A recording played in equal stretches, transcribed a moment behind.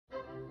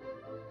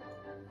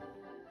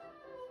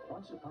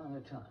Once upon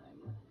a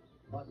time,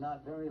 but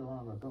not very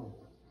long ago,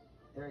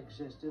 there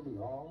existed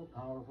the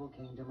all-powerful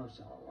kingdom of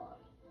Sellalot.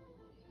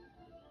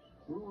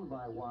 Ruled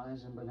by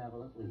wise and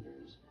benevolent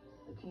leaders,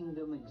 the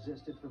kingdom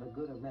existed for the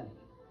good of many,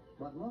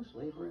 but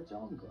mostly for its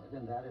own good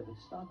and that of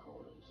its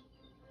stockholders.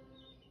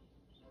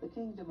 The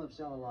kingdom of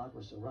Sellalot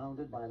was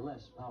surrounded by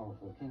less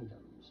powerful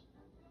kingdoms.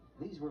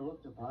 These were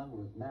looked upon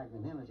with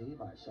magnanimity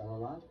by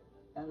Sellalot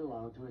and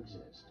allowed to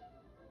exist.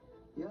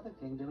 The other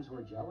kingdoms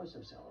were jealous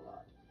of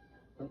Sellalot,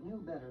 but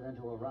knew better than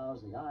to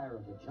arouse the ire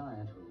of the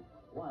giant who,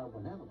 while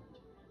benevolent,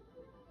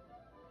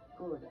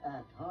 could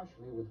act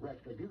harshly with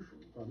retribution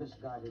for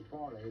misguided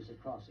forays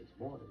across its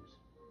borders.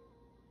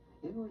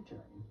 In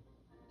return,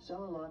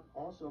 Sellalot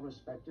also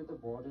respected the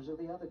borders of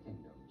the other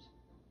kingdoms,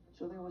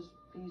 so there was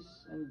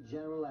peace and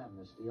general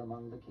amnesty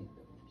among the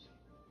kingdoms.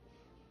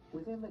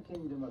 Within the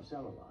kingdom of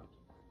Sellalot,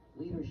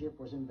 leadership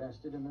was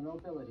invested in the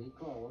nobility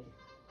called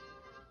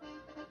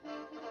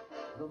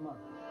the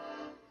marketing.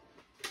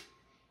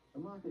 The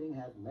marketing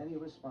had many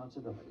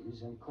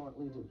responsibilities and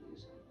courtly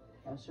duties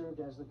and served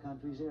as the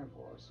country's air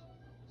force,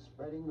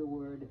 spreading the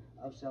word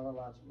of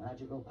Sellalot's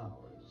magical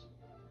powers.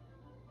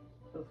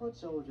 The foot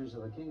soldiers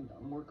of the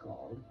kingdom were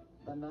called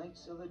the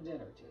Knights of the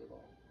Dinner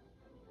Table,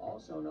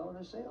 also known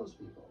as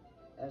salespeople,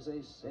 as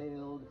they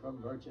sailed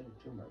from merchant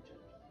to merchant.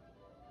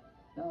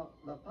 Now,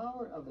 the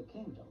power of the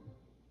kingdom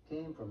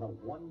came from the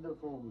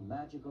wonderful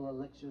magical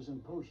elixirs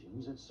and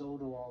potions it sold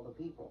to all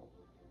the people.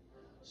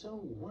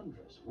 So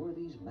wondrous were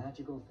these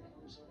magical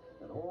things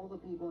that all the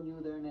people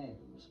knew their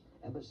names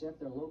and beset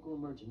their local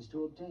merchants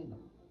to obtain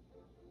them.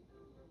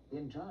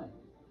 In time,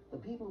 the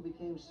people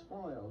became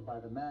spoiled by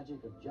the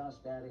magic of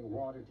just adding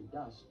water to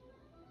dust,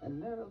 and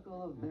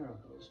miracle of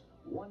miracles,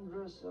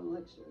 wondrous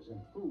elixirs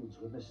and foods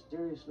would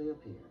mysteriously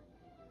appear.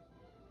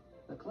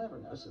 The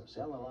cleverness of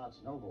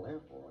Sellalot's noble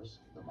air force,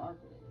 the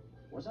marketing,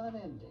 was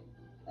unending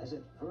as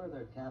it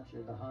further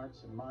captured the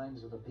hearts and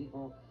minds of the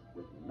people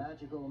with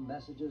magical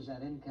messages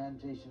and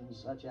incantations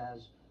such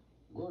as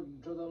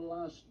good to the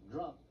last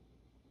drop,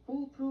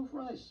 foolproof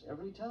rice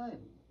every time,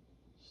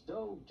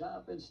 stove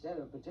top instead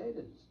of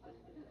potatoes.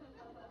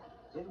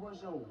 It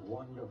was a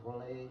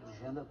wonderful age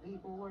and the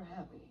people were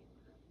happy.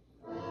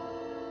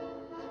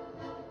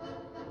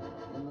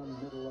 In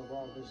the middle of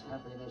all this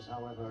happiness,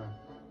 however,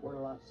 were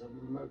lots of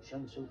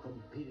merchants who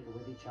competed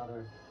with each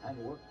other and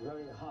worked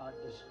very hard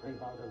to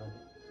scrape out a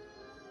living.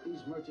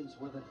 These merchants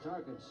were the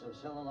targets of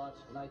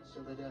Sellalot's Knights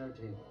of the Dinner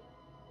Table.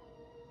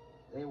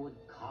 They would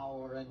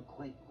cower and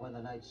quake when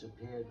the knights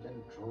appeared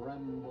and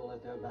tremble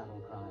at their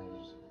battle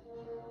cries.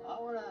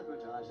 Our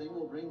advertising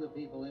will bring the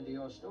people into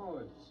your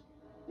stores.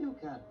 You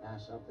can't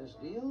pass up this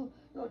deal.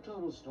 Your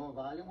total store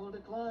volume will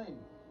decline.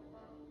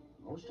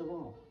 Most of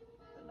all,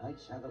 the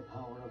knights had the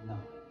power of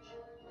knowledge.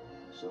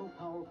 So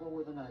powerful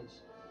were the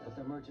knights that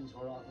the merchants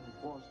were often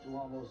forced to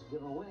almost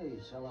give away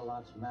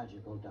Sellalot's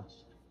magical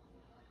dust.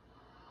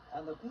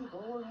 And the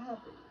people were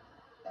happy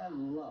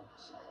and loved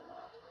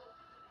Sellalot.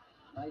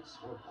 Knights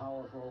were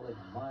powerful,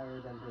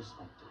 admired, and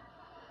respected.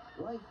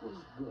 Life was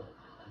good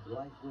and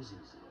life was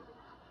easy.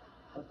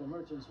 But the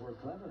merchants were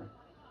clever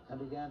and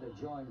began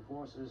to join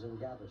forces and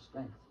gather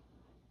strength.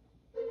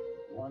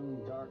 One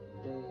dark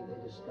day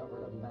they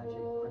discovered a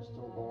magic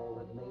crystal ball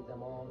that made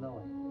them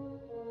all-knowing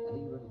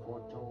and even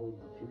foretold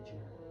the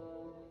future.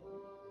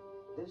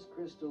 This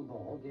crystal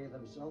ball gave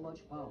them so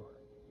much power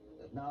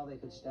that now they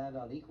could stand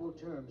on equal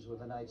terms with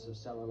the Knights of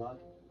Sellalot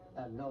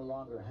and no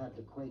longer had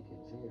to quake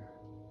in fear.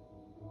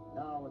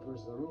 Now it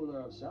was the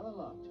ruler of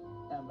Sellalot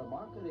and the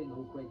marketing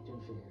who quaked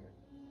in fear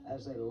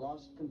as they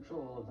lost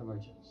control of the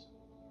merchants.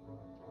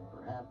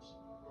 Perhaps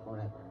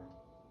forever.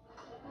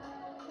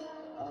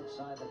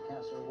 Outside the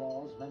castle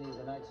walls, many of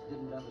the knights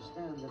didn't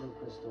understand the new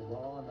crystal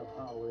ball and the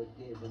power it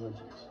gave the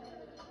merchants.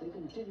 They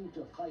continued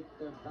to fight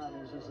their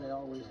battles as they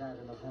always had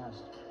in the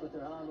past, but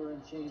their armor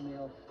and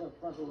chainmail, their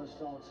frontal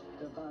assaults,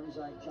 their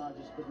banzai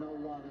charges could no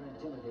longer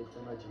intimidate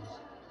the merchants.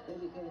 They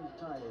became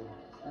tired,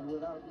 and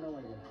without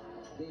knowing it,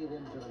 gave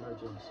in to the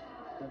merchants,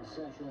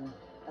 concession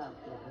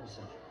after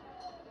concession.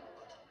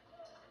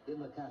 In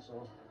the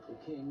castle, the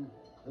king,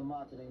 the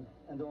marketing,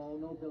 and all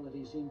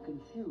nobility seemed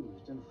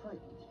confused and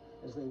frightened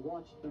as they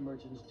watched the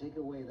merchants take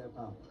away their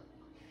power.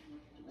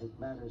 To make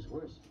matters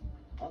worse,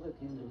 other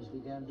kingdoms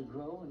began to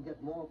grow and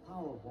get more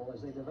powerful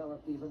as they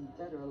developed even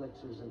better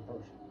elixirs and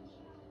potions.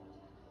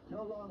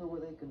 No longer were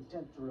they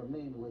content to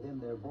remain within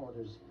their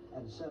borders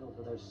and settle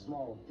for their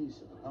small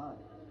piece of the pie,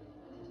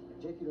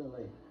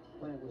 particularly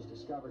when it was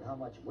discovered how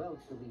much wealth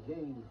could be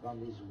gained from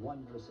these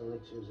wondrous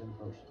elixirs and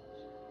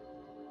potions.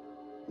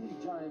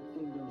 These giant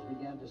kingdoms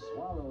began to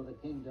swallow the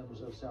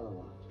kingdoms of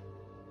Sellalot.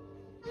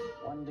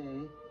 One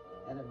day,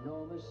 an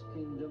enormous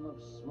kingdom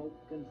of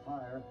smoke and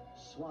fire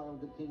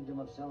swallowed the kingdom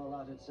of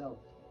Sellalot itself.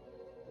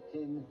 The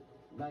king,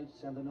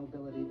 knights, and the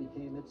nobility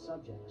became its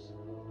subjects,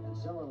 and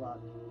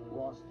Sellalot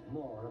lost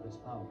more of its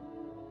power.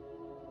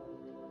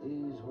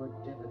 These were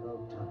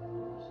difficult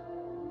times.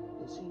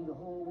 It seemed the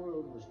whole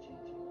world was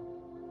changing.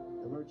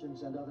 The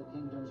merchants and other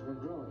kingdoms were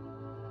growing,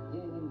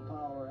 gaining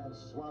power and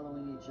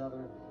swallowing each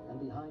other, and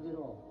behind it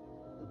all,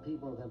 the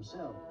people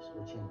themselves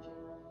were changing.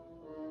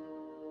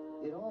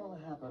 It all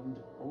happened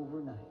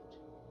overnight.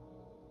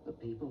 The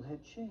people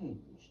had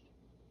changed.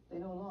 They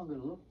no longer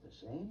looked the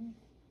same.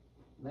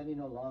 Many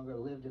no longer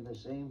lived in the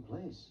same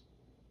place.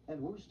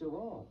 And worst of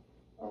all,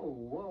 oh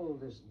woe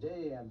this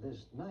day and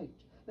this night,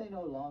 they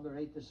no longer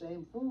ate the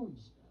same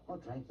foods or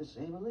drank the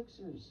same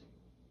elixirs.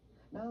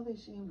 Now they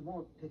seemed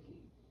more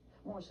picky,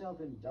 more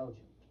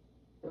self-indulgent.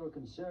 They were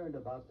concerned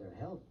about their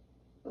health,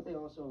 but they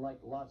also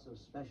liked lots of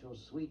special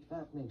sweet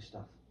fattening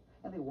stuff,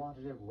 and they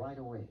wanted it right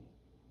away.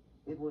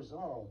 It was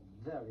all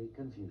very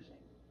confusing.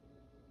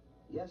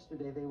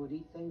 Yesterday they would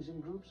eat things in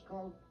groups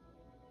called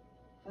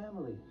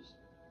families.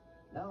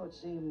 Now it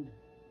seemed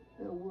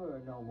there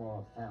were no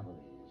more families.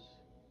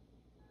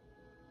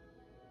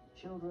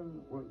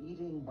 Children were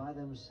eating by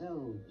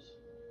themselves.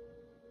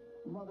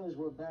 Mothers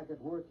were back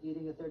at work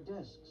eating at their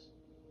desks.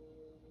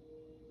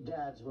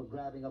 Dads were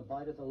grabbing a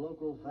bite at the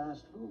local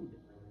fast food.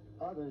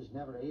 Others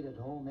never ate at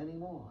home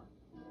anymore.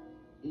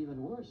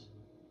 Even worse,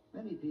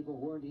 many people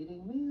weren't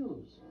eating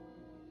meals.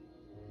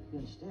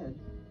 Instead,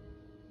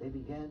 they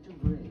began to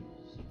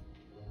graze,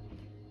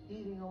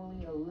 eating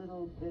only a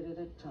little bit at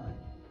a time.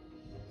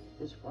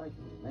 This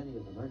frightened many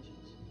of the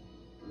merchants.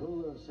 The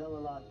ruler of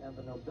Sellalot and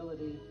the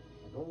nobility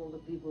and all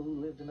the people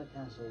who lived in the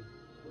castle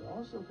were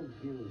also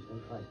confused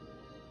and frightened.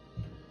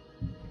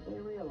 They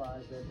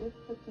realized that if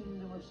the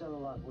kingdom of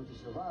Sellalot were to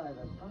survive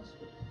and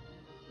prosper,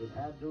 it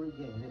had to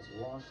regain its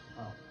lost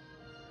power.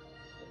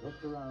 They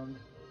looked around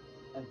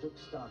and took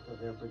stock of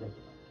their predicament.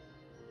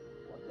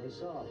 What they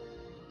saw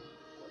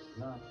was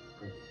not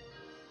pretty.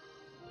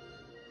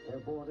 Their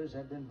borders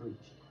had been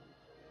breached.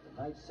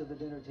 The knights of the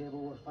dinner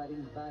table were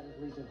fighting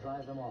valiantly to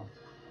drive them off,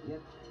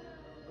 yet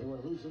they were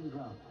losing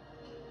ground.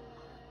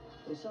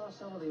 They saw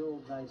some of the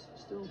old knights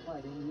still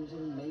fighting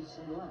using mace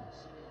and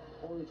lance,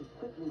 only to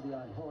quickly be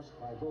unhorsed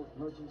by both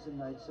merchants and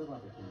knights of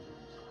other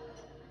kingdoms.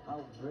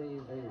 How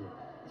brave they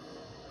were.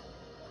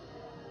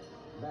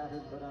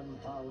 Battered but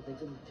unbowed, they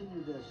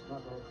continued their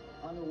struggle,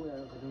 unaware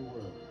of the new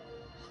world.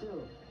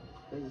 Still,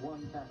 they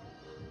won battles.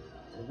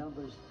 Their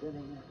numbers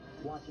thinning,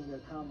 watching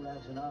their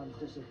comrades in arms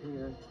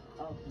disappear,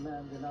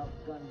 outmanned and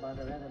outgunned by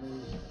their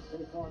enemies,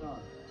 they fought on,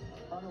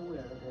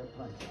 unaware of their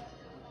plight.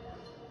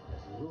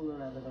 As the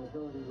ruler and the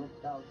nobility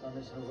looked out on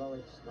this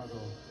heroic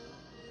struggle,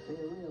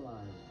 they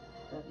realized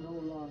that no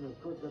longer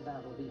could the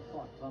battle be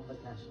fought from the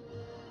castle.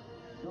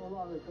 No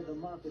longer could the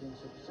marketing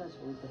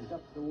successfully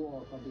conduct the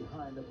war from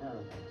behind the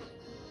parapets.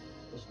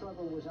 The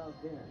struggle was out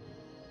there,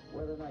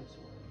 where the knights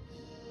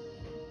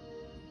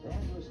were. They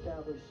had to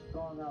establish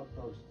strong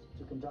outposts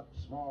to conduct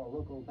small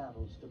local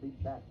battles to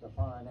beat back the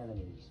foreign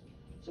enemies,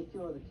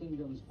 secure the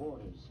kingdom's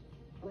borders,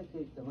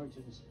 placate the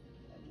merchants,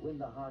 and win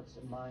the hearts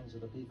and minds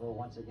of the people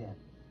once again.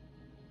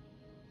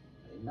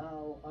 They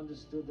now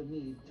understood the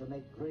need to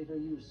make greater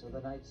use of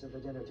the knights of the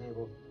dinner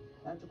table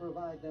and to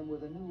provide them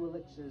with the new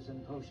elixirs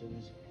and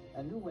potions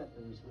and new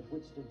weapons with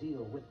which to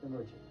deal with the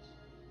merchants.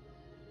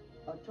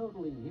 A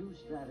totally new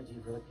strategy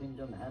for the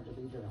kingdom had to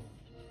be developed.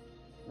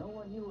 No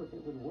one knew if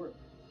it would work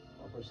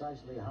or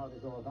precisely how to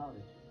go about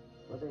it,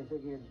 but they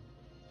figured,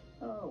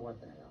 oh,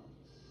 what the hell.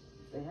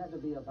 They had to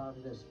be about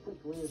it as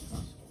quickly as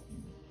possible.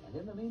 And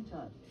in the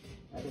meantime,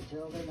 had to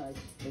tell their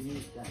knights the new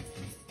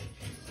strategy.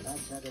 The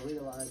knights had to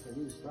realize the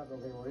new struggle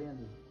they were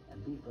in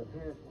and be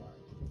prepared for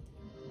it.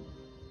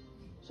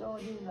 So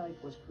a new knight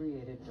was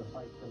created to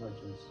fight the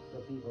merchants,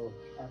 the people,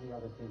 and the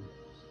other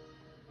kingdoms.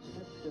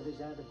 Stripped of his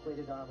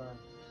antiquated armor,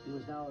 he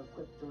was now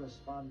equipped to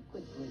respond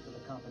quickly to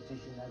the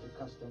competition and to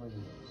customer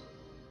needs.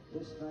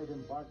 This knight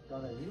embarked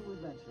on a new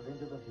adventure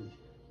into the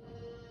future.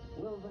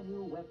 Will the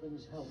new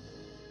weapons help,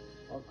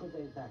 or could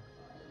they backfire?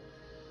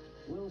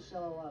 Will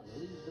Sellalot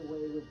lead the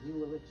way with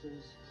new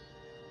elixirs?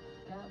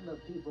 Can the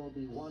people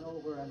be won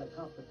over and the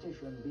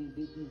competition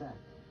be beaten back?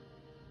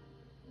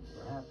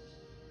 Perhaps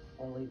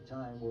only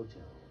time will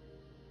tell.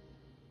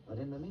 But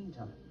in the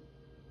meantime,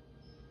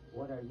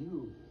 what are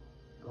you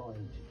going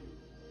to do?